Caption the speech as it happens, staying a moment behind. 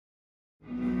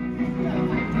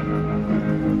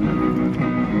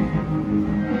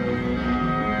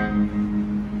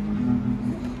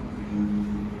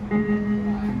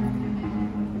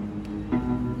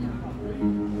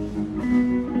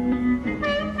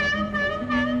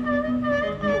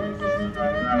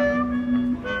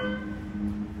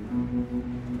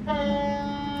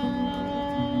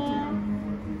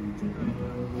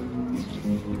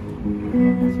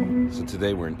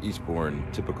today we're in Eastbourne,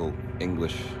 typical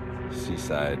English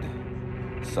seaside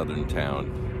southern town.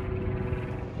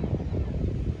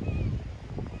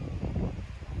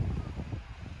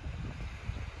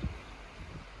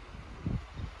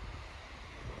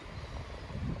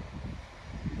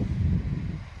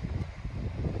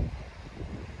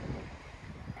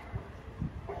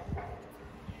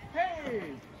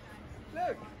 Hey!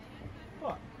 Look!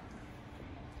 What?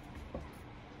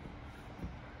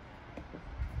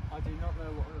 I do not know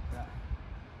what to look at.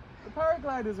 The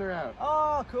paragliders are out.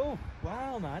 Oh, cool.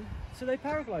 Wow, man. So they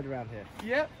paraglide around here?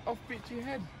 Yep, off Beachy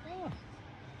Head. Oh.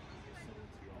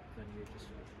 Then you just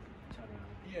turn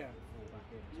around and fall back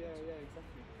in. Yeah,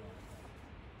 exactly.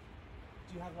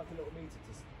 Do you have like a little meter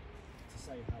to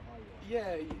say how high you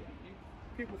are? Yeah,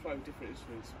 people fly with different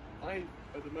instruments.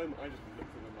 At the moment, I just look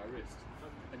at them on my wrist,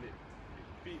 and it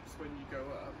beeps when you go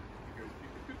up. It goes beep,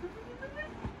 beep, beep, beep, beep, beep, beep.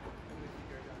 And if you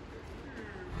go down, it goes.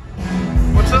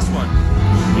 What's this one?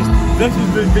 This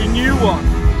is the new one.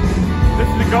 This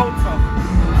is the gold top.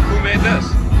 Who made this?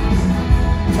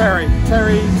 Terry.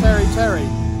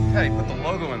 Hey, he put the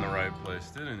logo in the right place,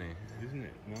 didn't he? Isn't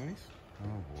it nice? Oh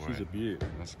boy. She's a beaut.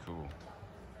 That's cool.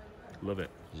 Love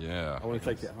it. Yeah. I want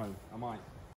to take it home. I might.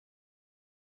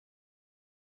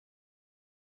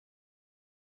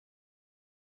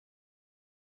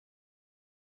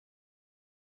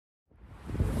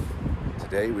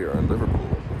 Today we are in Liverpool,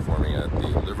 performing at the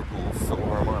Liverpool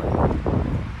Philharmonic.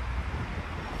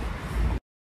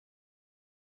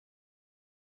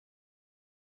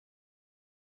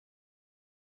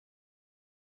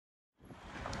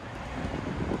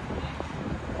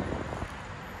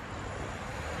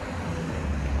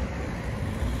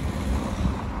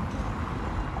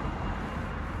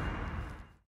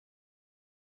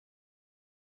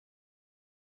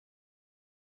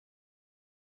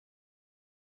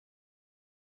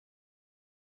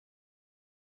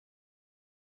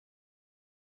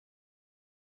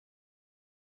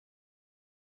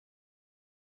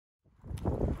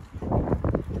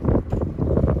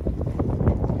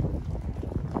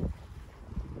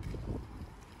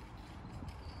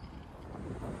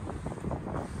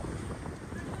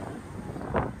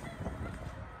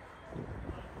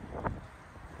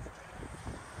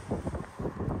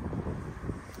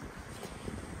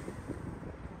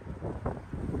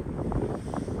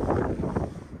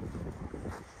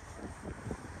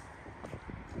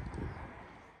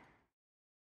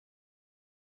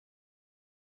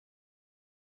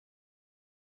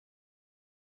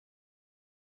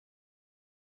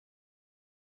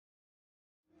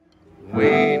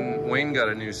 Wayne got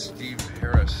a new Steve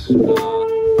Harris pedal.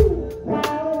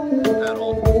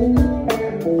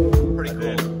 Pretty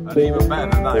cool. And even better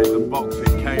than that is the box it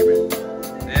came in.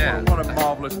 Yeah. What a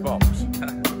marvellous box.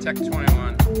 Tech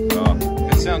 21.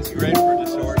 It sounds great for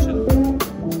distortion.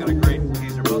 It's got a great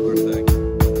Geezer Butler thing.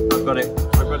 I've got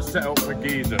it set up for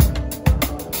Geezer.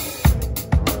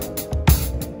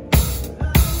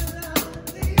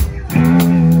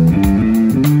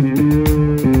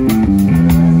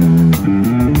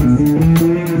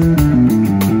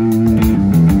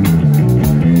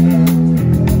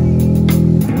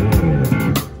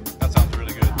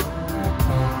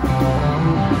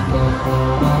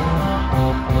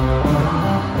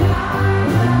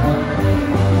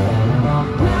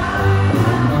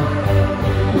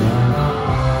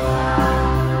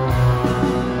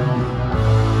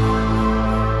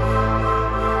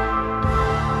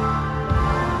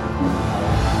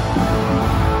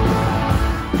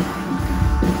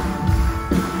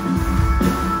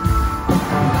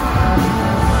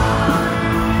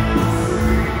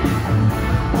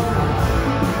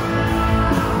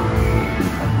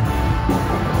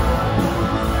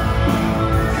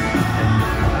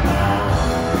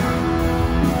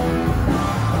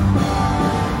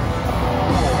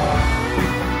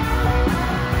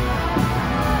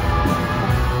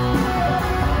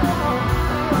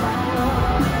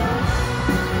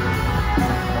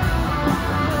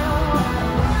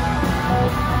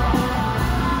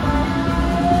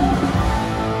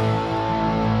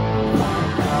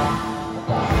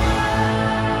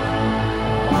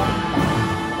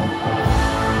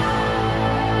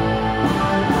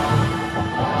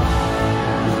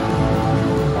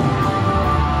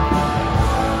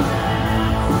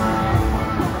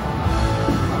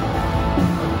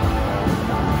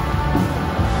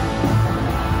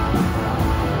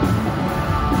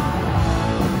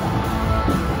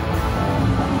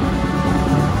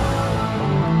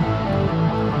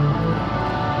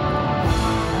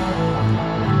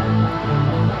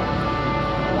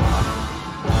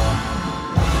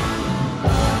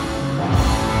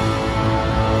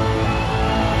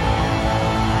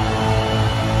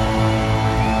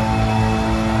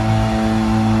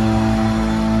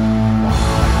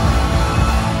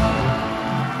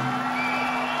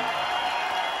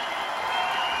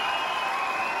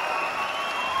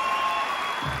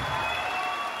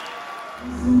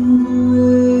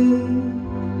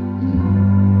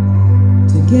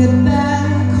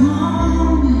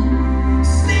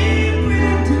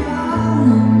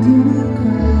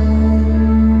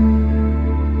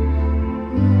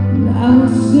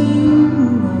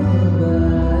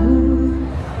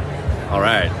 All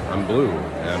right, I'm Blue,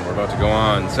 and we're about to go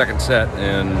on second set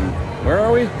in, where are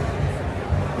we?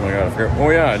 Oh my God, I forgot. Oh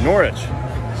yeah, Norwich.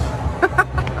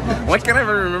 Why can't I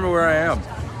ever remember where I am?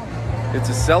 It's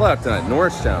a sellout tonight,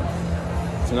 Norwich Town.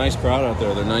 It's a nice crowd out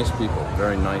there. They're nice people,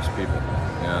 very nice people.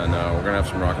 And we're gonna have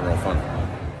some rock and roll fun.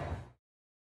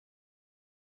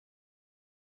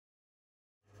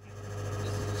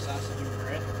 This is a sausage and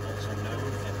bread, also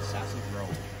known as sausage roll.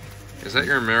 Is that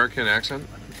your American accent?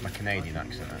 My Canadian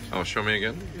accent. Oh, show me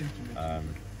again.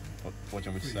 What do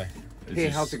you want me to say? Hey,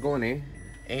 how's it going, eh?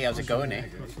 Hey, how's it going, eh?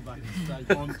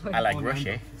 I like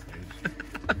Russia.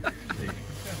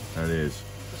 There it is.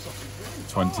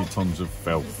 20 tons of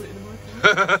filth.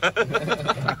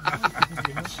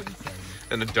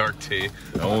 And a dark tea.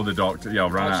 All the doctor. Yeah, I'll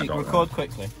run out of doctor. Record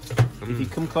quickly. If you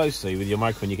come closely with your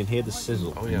microphone, you can hear the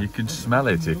sizzle. Oh, yeah. You can smell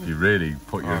it if you really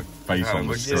put your face God, on it the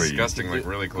looks screen. disgusting, like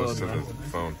really close to the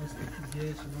phone.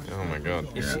 Oh my God.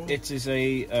 It is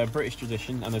a British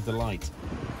tradition and a delight.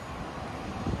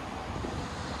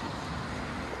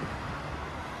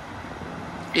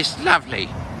 It's lovely.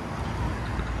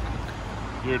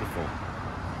 Beautiful.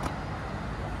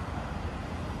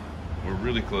 We're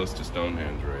really close to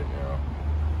Stonehenge right now,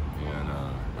 and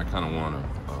I kind of want a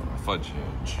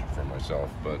Fudgehenge for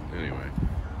myself. But anyway,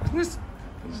 isn't this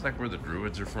like where the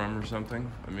Druids are from or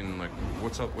something? I mean, like,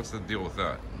 what's up? What's the deal with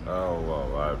that? Oh,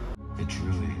 well, The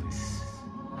Druids.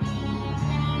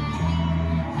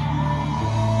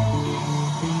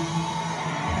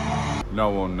 no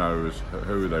one knows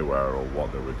who they were or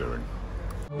what they were doing.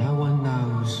 No one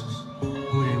knows who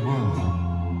they were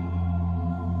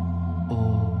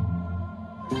or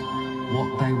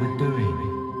what they were doing.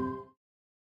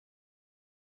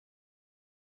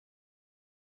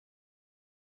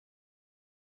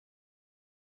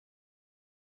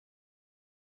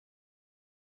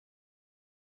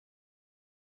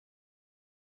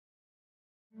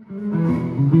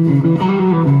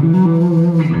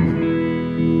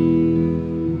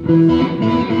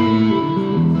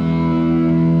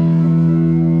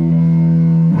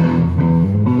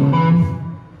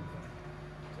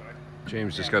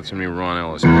 James just got some new Ron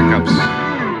Ellis pickups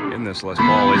in this Les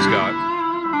Paul he's got.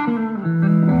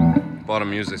 Bought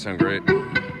them used, they sound great.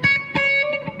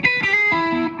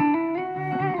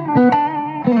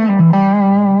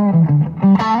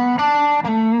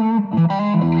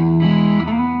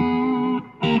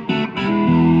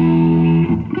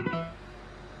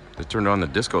 They turned on the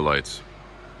disco lights.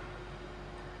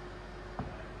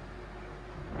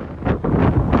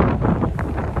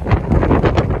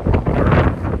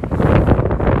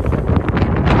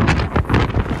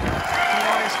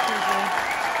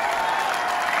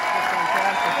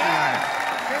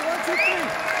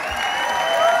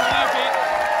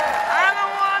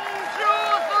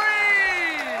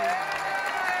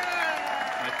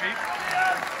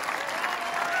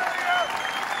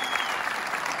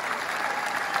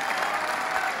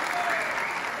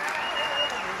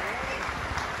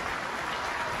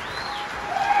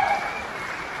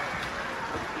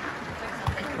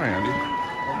 Hi, Andy.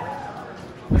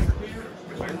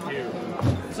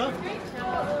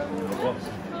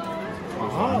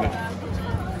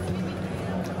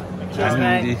 Cheers,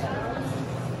 mate.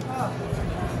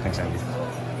 Thanks, Andy.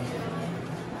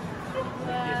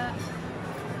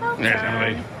 There's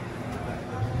Emily.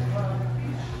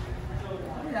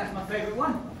 That's my favourite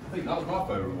one. I think that was my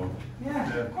favourite one.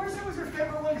 Yeah. Of course it was your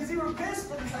favourite one because you were pissed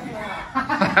for the second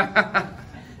half.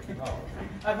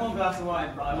 I have one glass of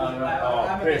wine, but I'm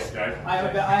a bit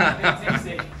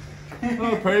tipsy.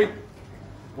 Hello, Pete.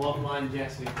 One line,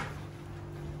 Jesse.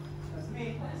 That's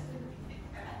me.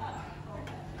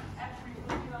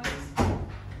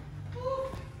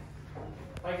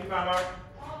 Thank you, Mama.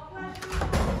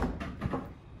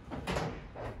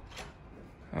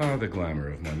 Oh, the glamour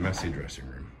of my messy dressing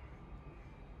room.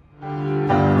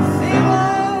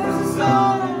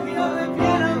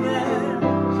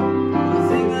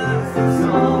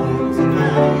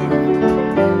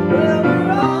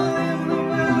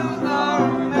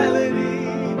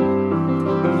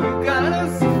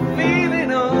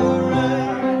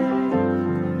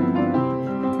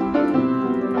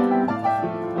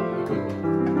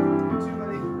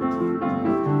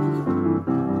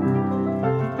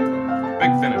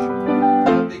 Big finish.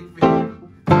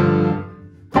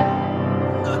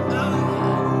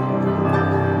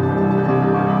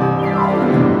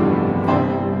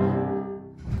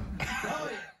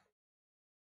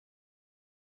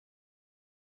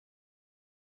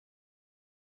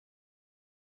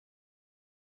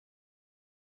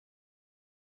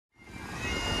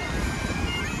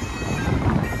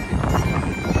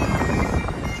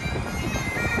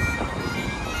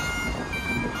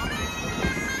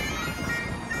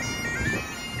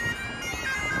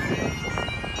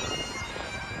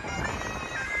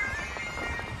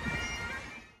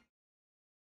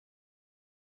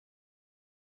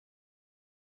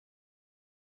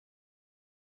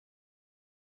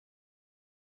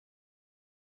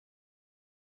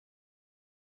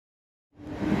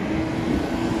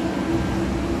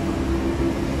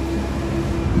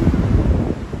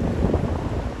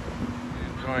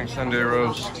 Morning Sunday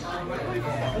roast.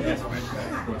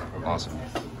 Awesome.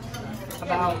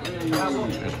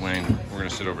 There's Wayne. We're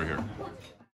gonna sit over here.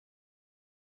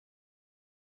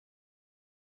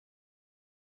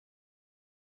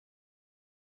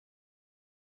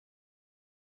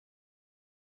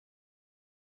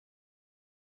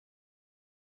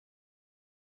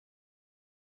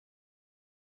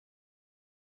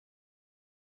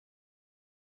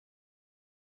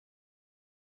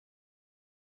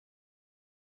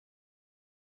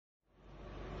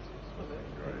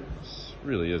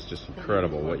 Really is just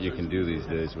incredible what you can do these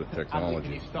days with technology.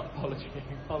 Can you stop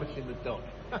polishing the duck?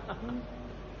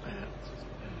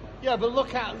 Yeah, but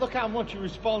look how much it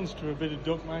responds to a bit of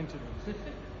duck maintenance.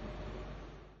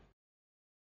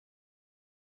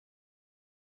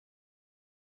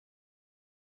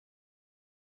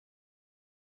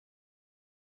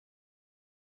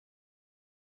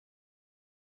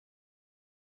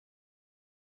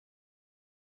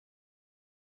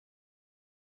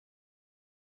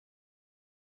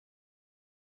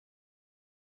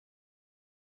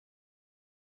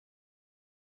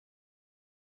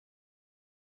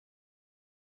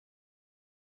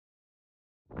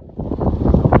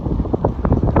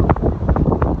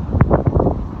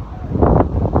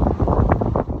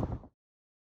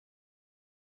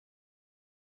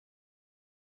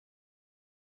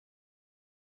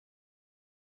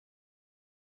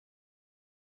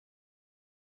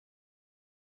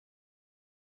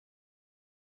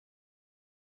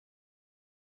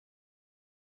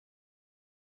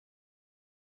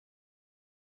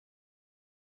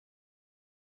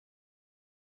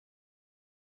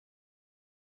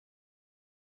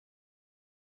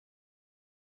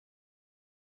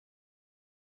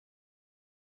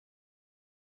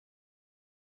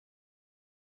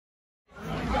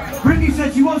 Britney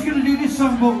said she was going to do this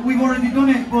song, but we've already done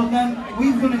it. But then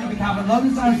we've done it at the Cavern loads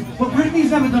of times. But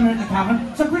Britney's never done it at the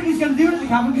Cavern, so Britney's going to do it at the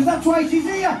Cavern because that's why she's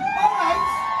here. All right.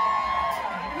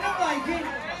 If you don't like it,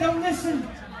 don't listen.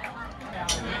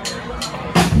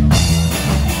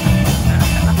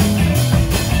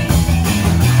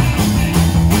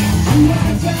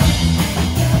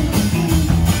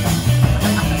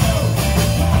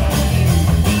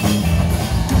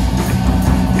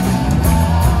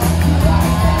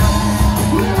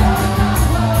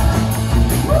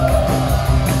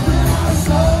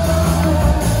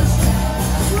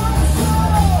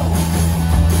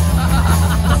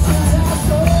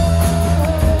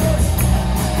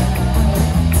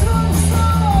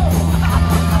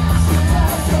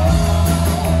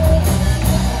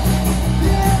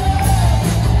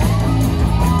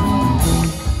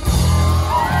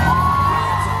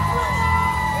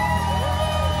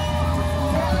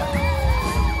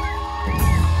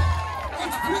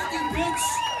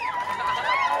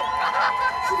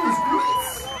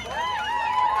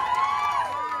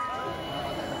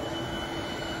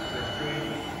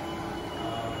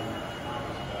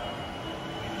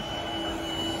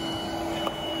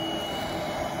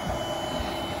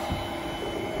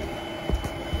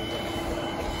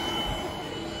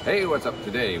 Hey, what's up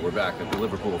today? We're back at the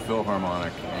Liverpool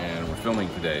Philharmonic and we're filming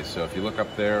today. So if you look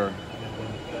up there,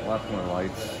 lots more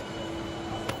lights.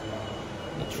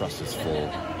 The truss is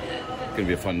full. It's gonna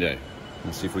be a fun day.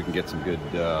 Let's see if we can get some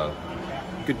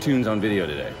good tunes on video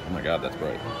today. Oh my God, that's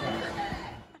bright.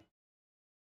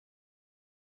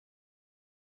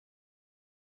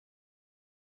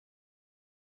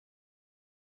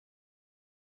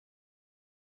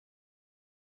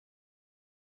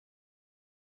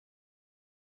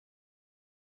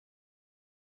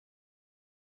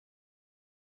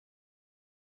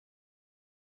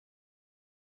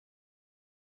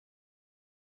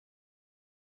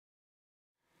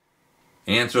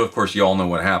 And so, of course, you all know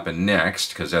what happened next,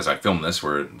 because as I film this,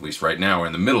 we're, at least right now, we're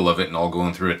in the middle of it and all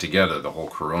going through it together, the whole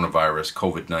coronavirus,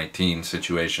 COVID-19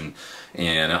 situation.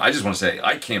 And I just want to say,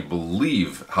 I can't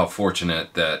believe how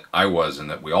fortunate that I was and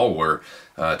that we all were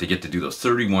to get to do those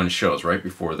 31 shows right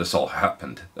before this all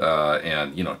happened.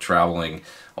 And, you know, traveling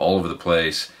all over the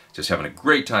place, just having a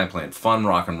great time playing fun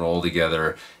rock and roll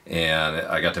together. And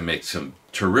I got to make some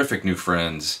terrific new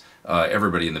friends.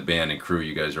 Everybody in the band and crew,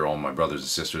 you guys are all my brothers and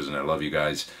sisters and I love you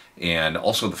guys. And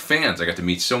also the fans, I got to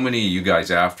meet so many of you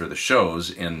guys after the shows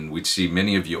and we'd see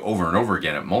many of you over and over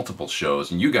again at multiple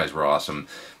shows and you guys were awesome.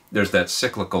 There's that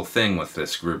cyclical thing with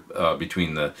this group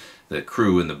between the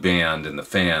crew and the band and the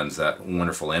fans, that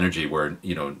wonderful energy where,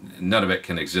 you know, none of it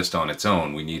can exist on its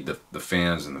own. We need the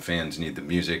fans and the fans need the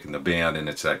music and the band, and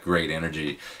it's that great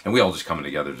energy. And we all just coming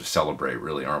together to celebrate,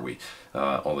 really, aren't we?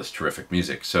 All this terrific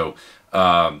music. So,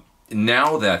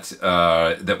 now that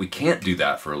that we can't do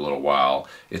that for a little while,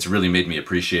 it's really made me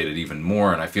appreciate it even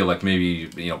more. And I feel like maybe,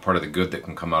 you know, part of the good that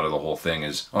can come out of the whole thing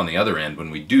is on the other end,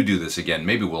 when we do this again,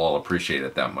 maybe we'll all appreciate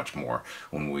it that much more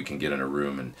when we can get in a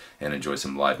room and enjoy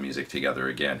some live music together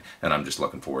again. And I'm just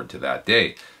looking forward to that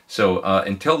day. So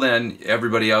until then,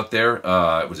 everybody out there,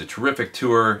 it was a terrific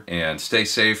tour, and stay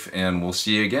safe, and we'll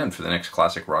see you again for the next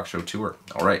Classic Rock Show tour.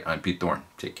 All right, I'm Pete Thorn.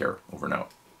 Take care. Over and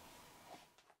out.